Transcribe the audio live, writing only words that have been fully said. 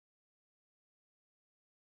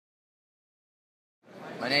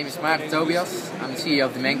name is Maarten Tobias. I'm the CEO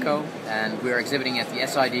of Dimenco, and we're exhibiting at the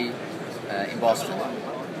SID in Boston.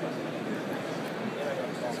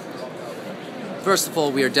 First of all,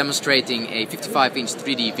 we are demonstrating a 55-inch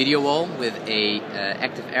 3D video wall with a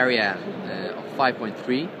active area of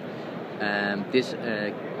 5.3.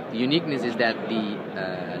 The uniqueness is that the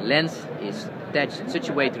lens is attached in such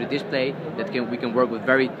a way to the display that we can work with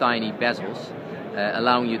very tiny bezels,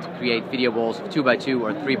 allowing you to create video walls of 2x2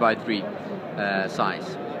 or 3x3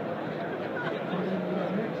 size.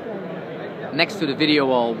 Next to the video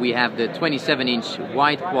wall we have the 27-inch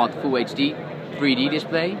wide quad Full HD 3D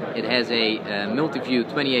display. It has a multi-view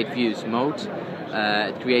 28 views mode.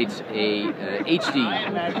 It creates a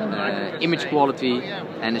HD image quality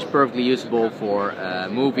and is perfectly usable for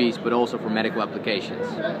movies, but also for medical applications.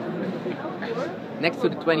 Next to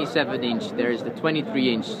the 27-inch there is the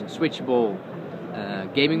 23-inch switchable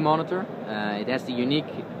gaming monitor. It has the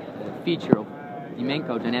unique feature of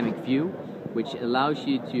Dimenco Dynamic View, which allows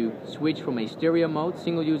you to switch from a stereo mode,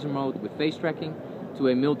 single user mode with face tracking, to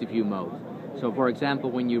a multi-view mode. So for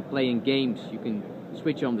example, when you're playing games, you can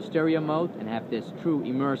switch on the stereo mode and have this true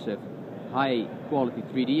immersive, high quality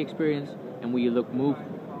 3D experience. And when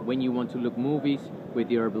you want to look movies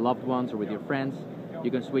with your beloved ones or with your friends,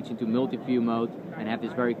 you can switch into multi-view mode and have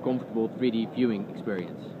this very comfortable 3D viewing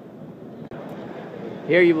experience.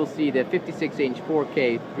 Here you will see the 56-inch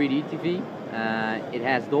 4K 3D TV. It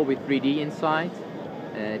has Dolby 3D inside.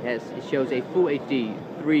 It shows a Full HD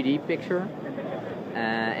 3D picture,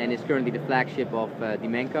 and it's currently the flagship of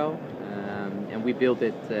Dimenco. And we built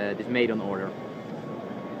it. It's made on order.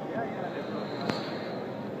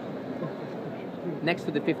 Next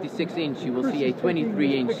to the 56-inch, you will see a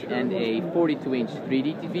 23-inch and a 42-inch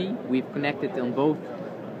 3D TV. We've connected on both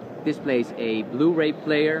displays a Blu-ray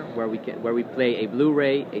player where we play a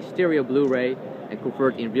Blu-ray, a stereo Blu-ray, and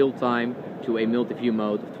convert in real time to a multi-view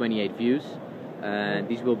mode of 28 views.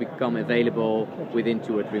 These will become available within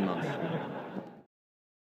 2 or 3 months.